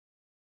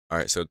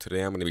Alright, so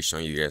today I'm going to be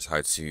showing you guys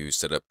how to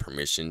set up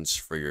permissions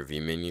for your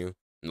vMenu.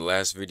 In the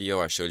last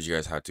video, I showed you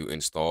guys how to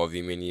install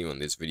vMenu. In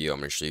this video, I'm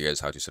going to show you guys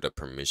how to set up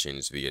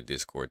permissions via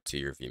Discord to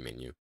your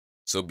vMenu.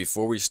 So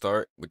before we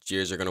start, what you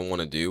guys are going to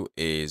want to do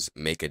is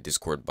make a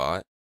Discord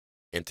bot.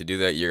 And to do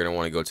that, you're going to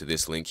want to go to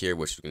this link here,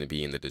 which is going to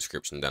be in the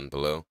description down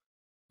below.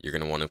 You're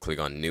going to want to click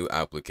on New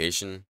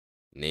Application,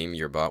 name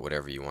your bot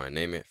whatever you want to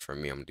name it. For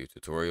me, I'm going to do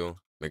Tutorial.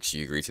 Make sure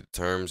you agree to the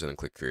terms and then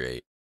click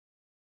Create.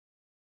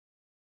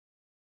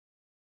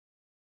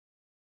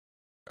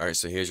 Alright,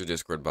 so here's your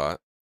Discord bot.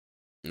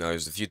 Now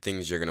there's a few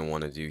things you're going to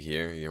want to do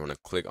here. You're going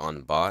to click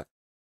on bot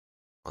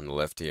on the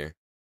left here.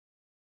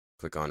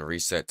 Click on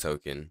reset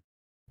token.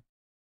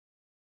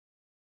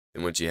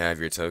 And once you have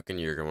your token,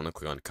 you're going to want to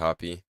click on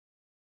copy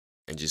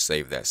and just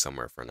save that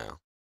somewhere for now.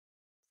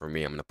 For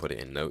me, I'm going to put it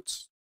in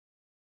notes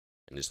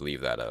and just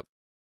leave that up.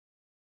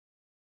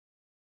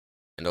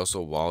 And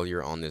also, while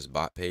you're on this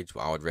bot page,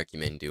 what I would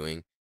recommend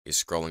doing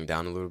is scrolling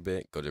down a little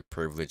bit, go to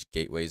privilege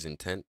gateways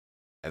intent,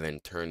 and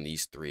then turn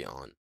these three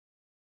on,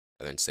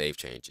 and then save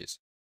changes.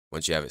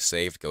 Once you have it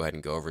saved, go ahead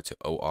and go over to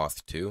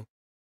OAuth 2.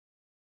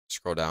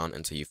 Scroll down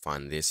until you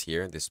find this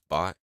here, this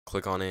bot.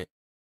 Click on it,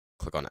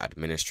 click on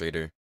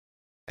administrator,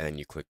 and then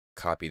you click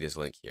copy this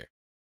link here.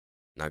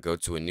 Now go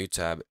to a new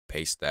tab,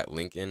 paste that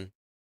link in,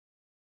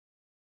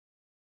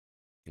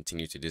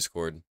 continue to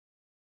Discord.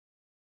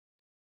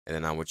 And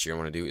then now what you're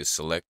going to do is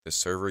select the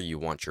server you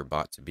want your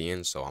bot to be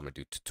in. So I'm going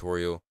to do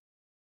tutorial,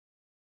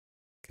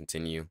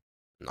 continue,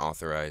 and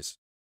authorize.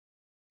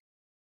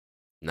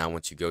 Now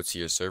once you go to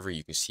your server,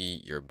 you can see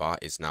your bot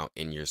is now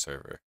in your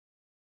server.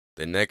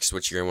 The next,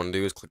 what you're going to want to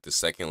do is click the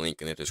second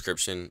link in the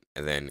description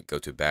and then go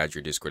to badge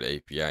your Discord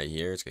API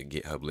here. It's a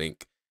GitHub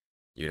link.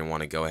 You're going to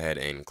want to go ahead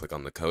and click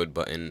on the code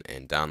button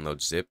and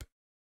download zip.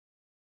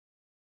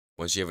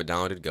 Once you have it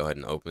downloaded, go ahead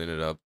and open it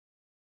up.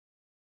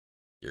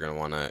 You're going to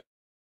want to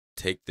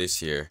take this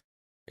here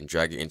and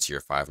drag it into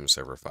your Fivem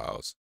server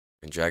files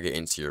and drag it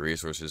into your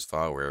resources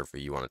file wherever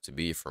you want it to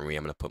be. For me,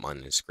 I'm going to put mine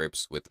in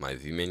scripts with my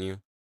vMenu.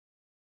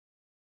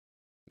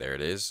 There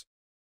it is.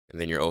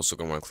 And then you're also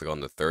going to want to click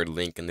on the third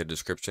link in the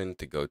description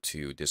to go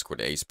to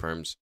Discord Ace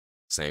Perms.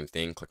 Same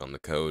thing, click on the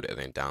code and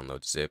then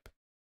download zip.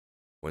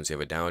 Once you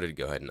have it downloaded,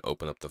 go ahead and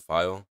open up the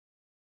file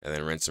and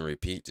then rinse and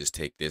repeat. Just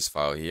take this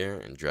file here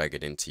and drag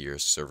it into your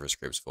server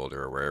scripts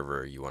folder or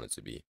wherever you want it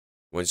to be.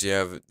 Once you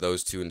have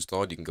those two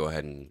installed, you can go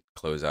ahead and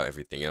close out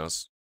everything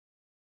else.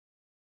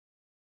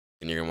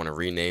 And you're going to want to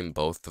rename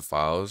both the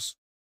files.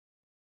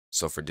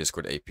 So for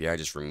Discord API,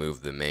 just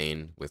remove the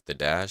main with the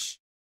dash.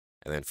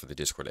 And then for the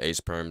Discord Ace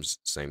Perms,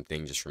 same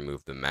thing, just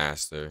remove the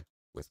master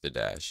with the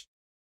dash.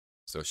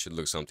 So it should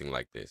look something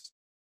like this.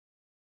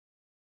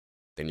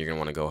 Then you're going to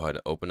want to go ahead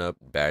and open up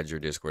badge your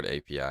Discord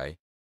API.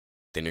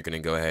 Then you're going to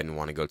go ahead and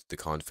want to go to the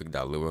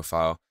config.lua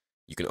file.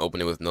 You can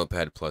open it with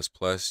Notepad++.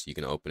 You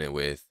can open it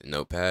with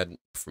Notepad.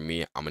 For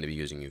me, I'm going to be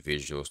using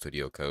Visual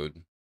Studio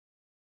Code.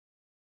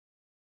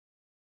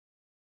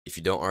 If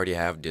you don't already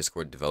have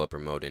Discord developer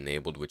mode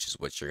enabled, which is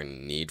what you're going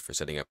to need for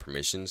setting up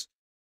permissions,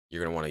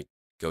 you're going to want to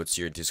go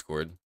to your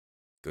Discord,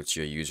 go to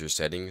your user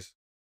settings,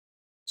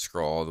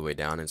 scroll all the way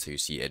down until you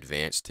see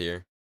advanced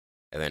here,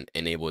 and then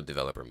enable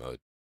developer mode.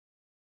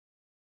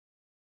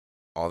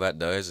 All that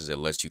does is it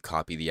lets you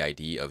copy the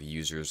ID of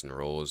users and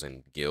roles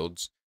and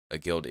guilds. A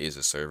guild is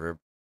a server.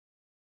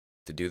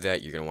 To do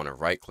that, you're going to want to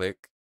right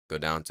click, go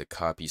down to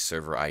copy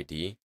server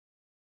ID,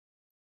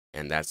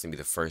 and that's going to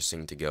be the first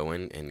thing to go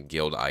in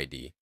guild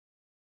ID.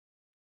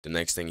 The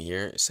next thing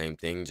here, same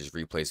thing, just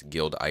replace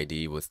guild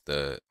ID with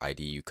the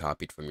ID you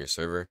copied from your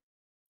server,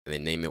 and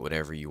then name it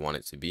whatever you want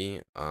it to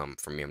be.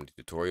 For me, I'm going to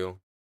do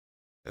tutorial.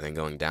 And then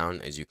going down,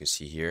 as you can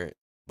see here,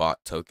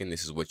 bot token,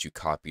 this is what you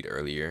copied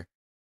earlier.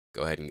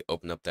 Go ahead and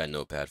open up that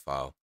notepad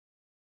file,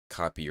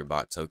 copy your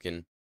bot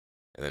token,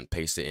 and then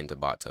paste it into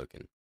bot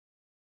token.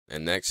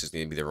 And next is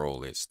going to be the role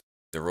list.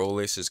 The role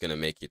list is going to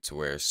make it to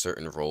where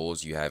certain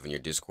roles you have in your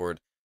Discord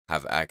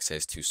have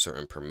access to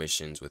certain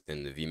permissions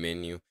within the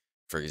vMenu.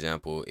 For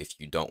example, if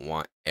you don't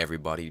want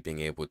everybody being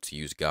able to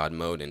use God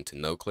mode and to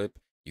no-clip,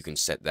 you can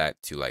set that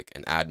to like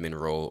an admin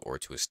role or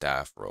to a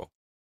staff role.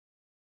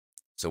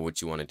 So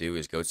what you want to do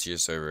is go to your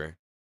server,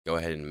 go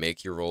ahead and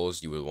make your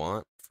roles you would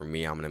want. For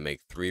me, I'm going to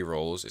make 3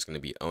 roles. It's going to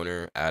be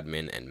owner,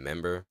 admin, and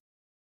member.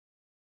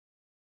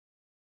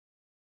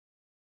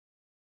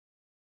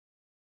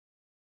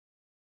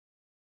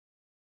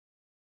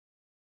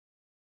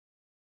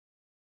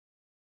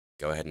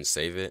 Go ahead and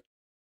save it.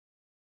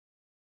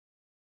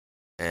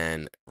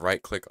 And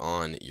right click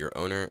on your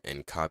owner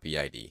and copy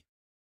ID.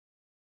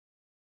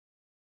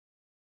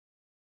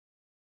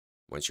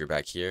 Once you're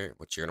back here,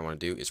 what you're going to want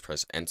to do is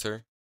press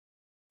enter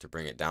to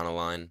bring it down a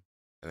line,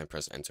 and then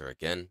press enter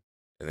again,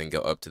 and then go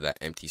up to that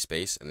empty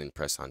space and then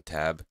press on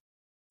tab.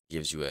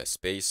 Gives you a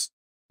space,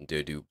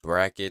 do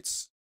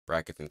brackets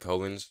and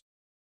colons,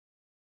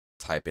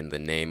 type in the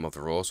name of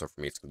the role. So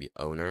for me, it's going to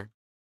be owner.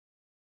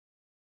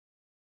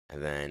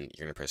 And then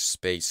you're going to press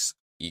space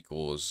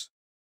equals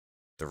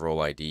the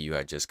role ID you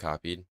had just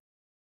copied,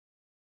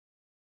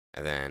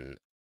 and then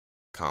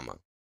comma.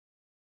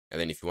 And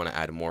then if you want to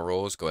add more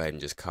roles, go ahead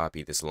and just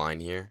copy this line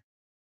here.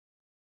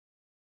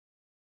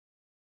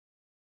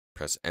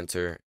 Press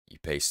enter, you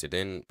paste it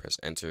in, press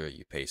enter,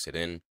 you paste it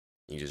in.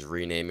 You just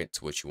rename it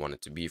to what you want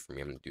it to be. For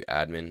me, I'm going to do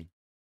admin.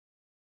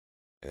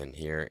 And then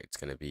here, it's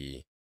going to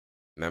be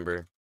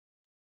member.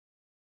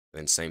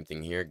 Then same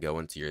thing here, go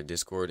into your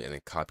Discord and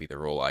then copy the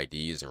role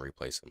IDs and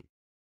replace them.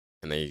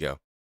 And there you go.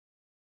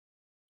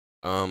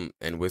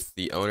 And with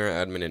the owner,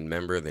 admin, and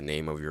member, the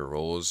name of your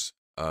roles,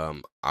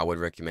 I would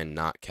recommend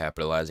not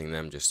capitalizing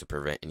them just to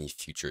prevent any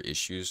future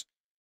issues.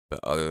 But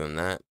other than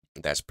that,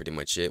 that's pretty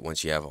much it.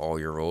 Once you have all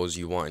your roles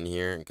you want in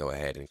here, go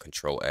ahead and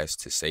Control S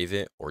to save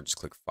it, or just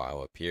click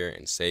File up here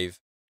and save.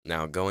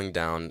 Now going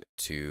down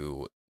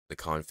to the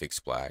config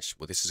splash,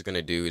 what this is going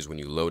to do is when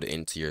you load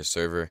into your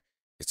server,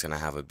 it's going to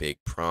have a big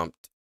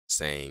prompt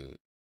saying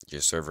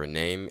your server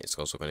name. It's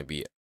also going to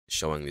be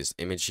showing this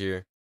image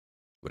here,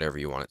 whatever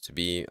you want it to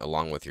be,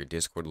 along with your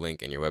Discord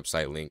link and your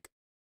website link.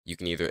 You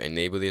can either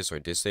enable this or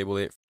disable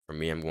it. For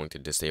me, I'm going to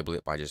disable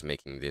it by just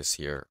making this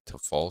here to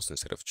false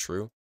instead of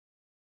true.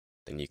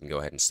 Then you can go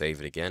ahead and save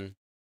it again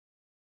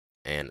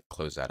and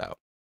close that out.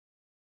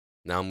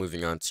 Now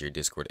moving on to your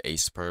Discord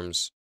Ace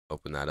perms,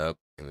 open that up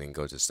and then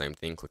go to the same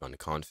thing, click on the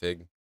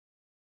config.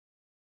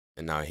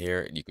 And now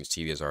here you can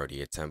see there's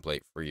already a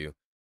template for you.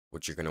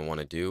 What you're going to want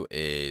to do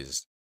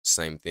is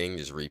same thing,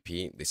 just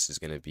repeat. This is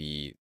going to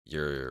be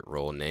your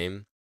role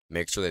name.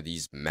 Make sure that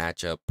these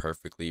match up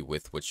perfectly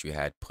with what you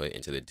had put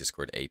into the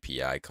Discord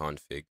API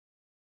config.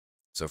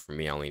 So for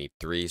me, I only need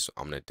 3, so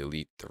I'm going to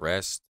delete the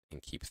rest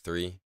and keep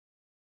 3.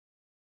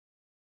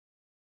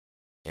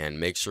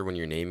 And make sure when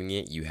you're naming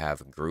it, you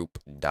have group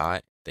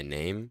dot the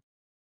name.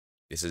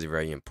 This is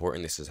very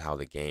important. This is how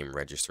the game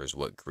registers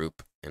what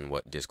group and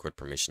what Discord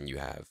permission you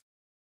have.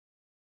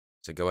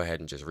 So go ahead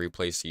and just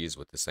replace these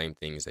with the same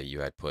things that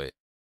you had put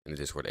in the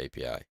Discord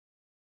API.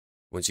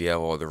 Once you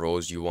have all the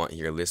roles you want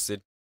here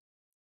listed,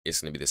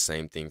 it's going to be the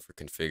same thing for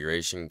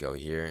configuration. Go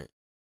here,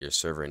 your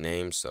server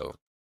name. So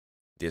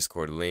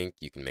Discord link,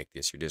 you can make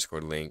this your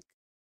Discord link.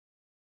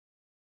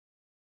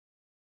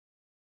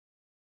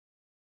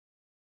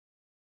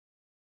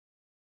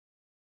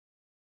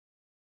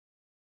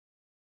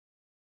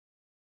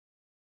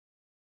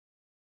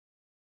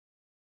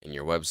 In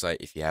your website,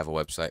 if you have a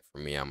website, for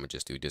me, I'm going to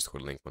just do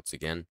Discord link once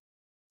again.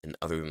 And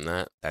other than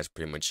that, that's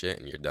pretty much it.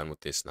 And you're done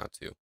with this now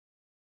too.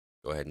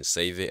 Go ahead and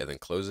save it and then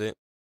close it.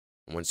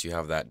 And once you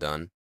have that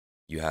done,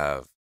 you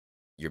have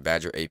your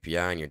Badger API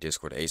and your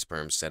Discord Ace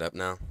perm set up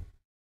now.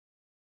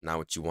 Now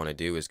what you want to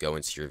do is go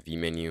into your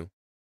vMenu,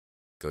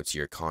 go to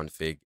your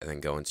config, and then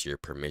go into your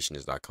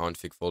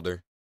permissions.config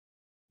folder.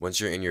 Once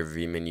you're in your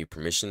vMenu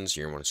permissions,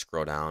 you're going to want to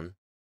scroll down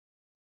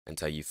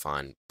until you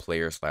find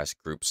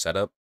player/group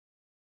setup.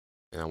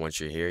 And once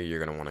you're here, you're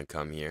going to want to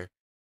come here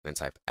and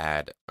type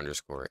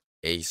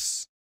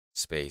add_ace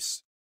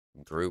space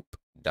group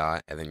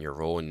dot and then your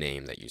role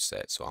name that you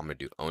set. So I'm going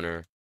to do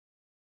owner.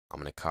 I'm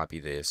going to copy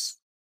this,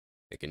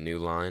 make a new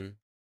line,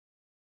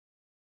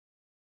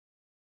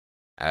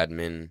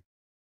 admin,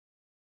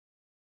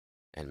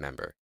 and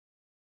member.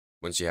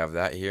 Once you have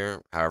that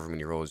here, however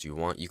many roles you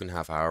want, you can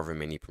have however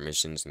many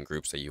permissions and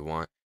groups that you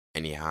want.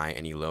 Any high,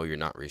 any low, you're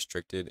not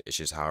restricted. It's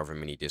just however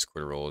many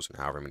Discord roles and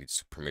however many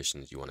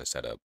permissions you want to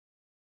set up.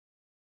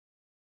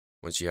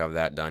 Once you have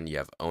that done, you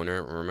have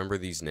owner. Remember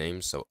these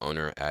names, so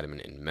owner,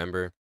 admin, and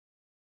member.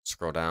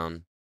 Scroll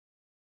down.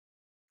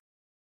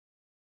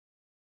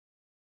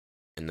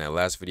 In that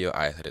last video,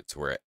 I had it to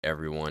where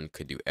everyone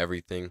could do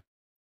everything.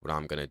 What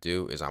I'm going to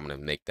do is I'm going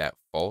to make that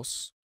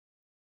false.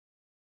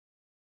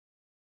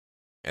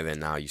 And then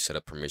now you set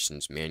up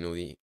permissions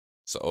manually.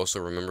 So also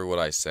remember what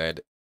I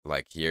said,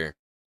 like here,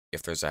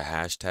 if there's a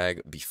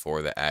hashtag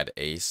before the add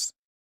ace,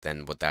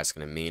 then what that's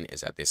going to mean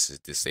is that this is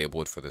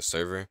disabled for the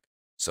server.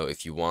 So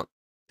if you want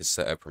to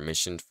set a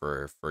permission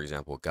for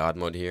example, God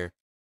mode here,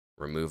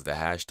 remove the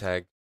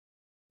hashtag,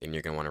 then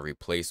you're going to want to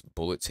replace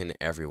bulletin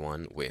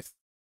everyone with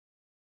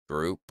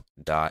group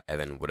dot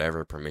and then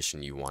whatever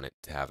permission you want it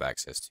to have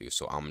access to.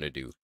 So I'm going to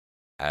do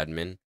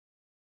admin,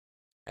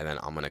 and then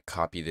I'm going to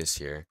copy this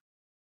here.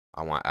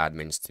 I want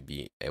admins to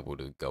be able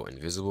to go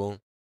invisible,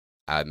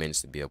 admins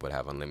to be able to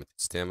have unlimited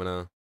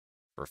stamina,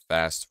 for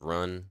fast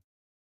run,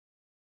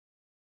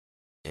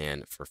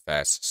 and for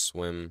fast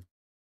swim,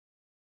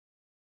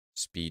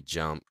 speed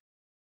jump,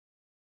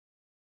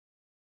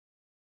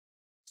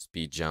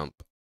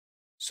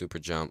 super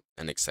jump,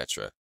 and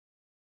etc.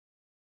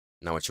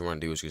 Now what you want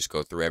to do is just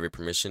go through every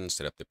permission,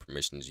 set up the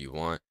permissions you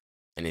want,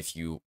 and if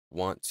you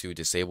want to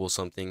disable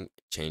something,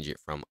 change it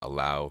from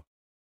allow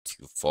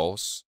to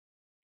false.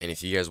 And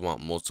if you guys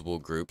want multiple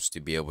groups to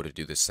be able to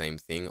do the same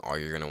thing, all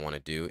you're going to want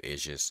to do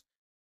is just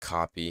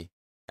copy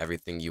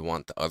everything you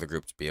want the other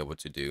group to be able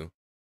to do,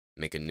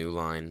 make a new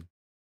line,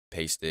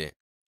 paste it,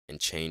 and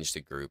change the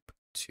group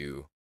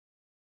to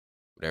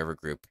whatever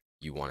group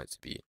you want it to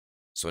be.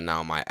 So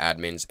now my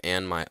admins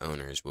and my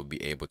owners will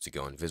be able to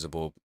go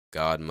invisible,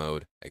 God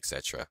mode,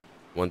 etc.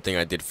 One thing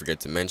I did forget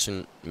to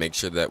mention, make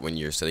sure that when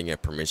you're setting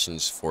up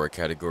permissions for a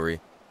category,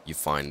 you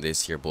find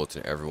this here,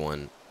 bulletin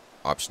everyone,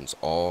 options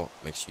all,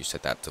 make sure you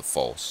set that to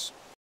false.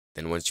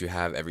 Then once you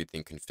have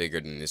everything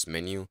configured in this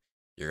menu,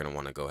 you're going to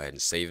want to go ahead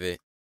and save it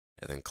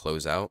and then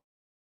close out.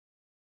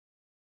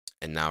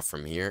 And now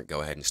from here,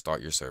 go ahead and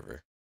start your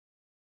server.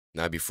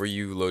 Now before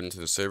you load into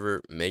the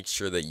server, make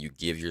sure that you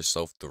give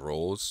yourself the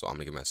roles. So I'm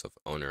going to give myself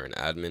owner and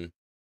admin.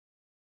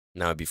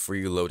 Now before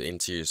you load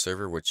into your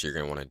server, what you're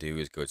going to want to do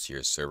is go to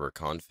your server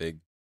config.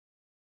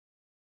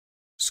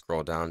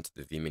 Scroll down to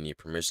the vMenu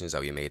permissions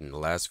that we made in the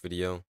last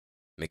video.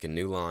 Make a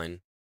new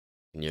line.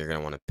 And you're going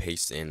to want to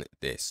paste in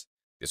this.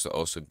 This will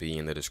also be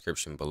in the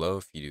description below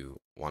if you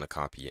want to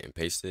copy it and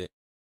paste it.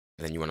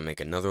 And then you want to make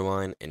another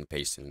line and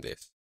paste in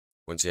this.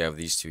 Once you have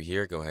these two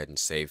here, go ahead and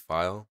save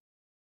file.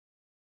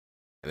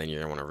 And then you're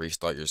going to want to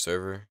restart your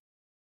server.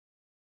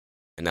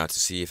 And now to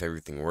see if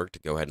everything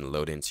worked, go ahead and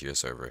load into your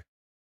server.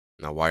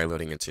 Now while you're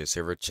loading into your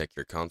server, check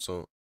your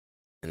console.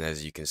 And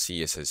as you can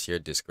see, it says here,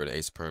 Discord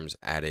AcePerms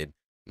added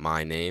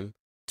my name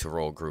to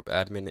role group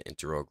admin and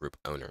to role group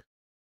owner.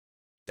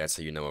 That's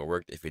how you know it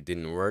worked. If it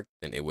didn't work,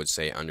 then it would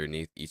say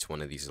underneath each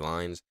one of these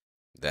lines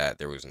that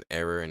there was an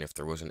error. And if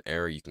there was an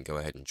error, you can go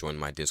ahead and join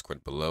my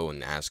Discord below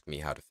and ask me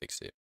how to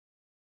fix it.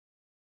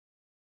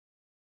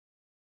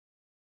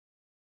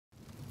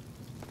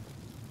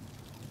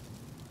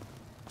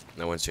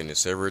 Now once you're in the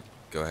server,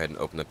 go ahead and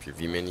open up your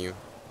vMenu.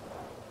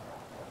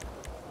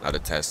 Now to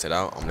test it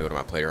out, I'm going to go to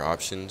my player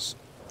options.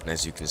 And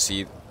as you can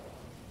see,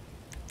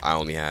 I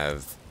only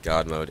have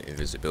God mode,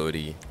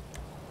 invisibility,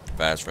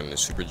 fast run, and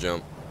super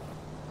jump.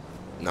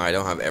 Now I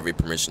don't have every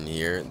permission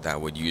here that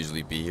would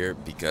usually be here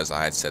because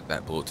I had set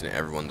that bulletin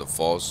everyone to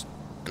false.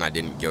 And I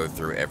didn't go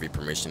through every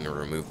permission to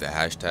remove the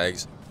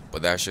hashtags.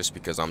 But that's just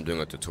because I'm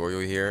doing a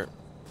tutorial here.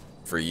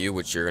 For you,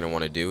 what you're going to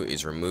want to do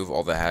is remove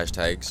all the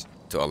hashtags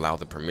to allow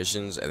the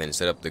permissions and then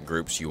set up the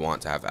groups you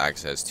want to have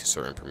access to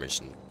certain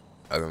permissions.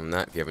 Other than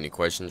that, if you have any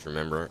questions,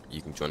 remember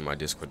you can join my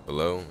Discord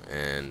below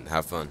and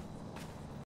have fun.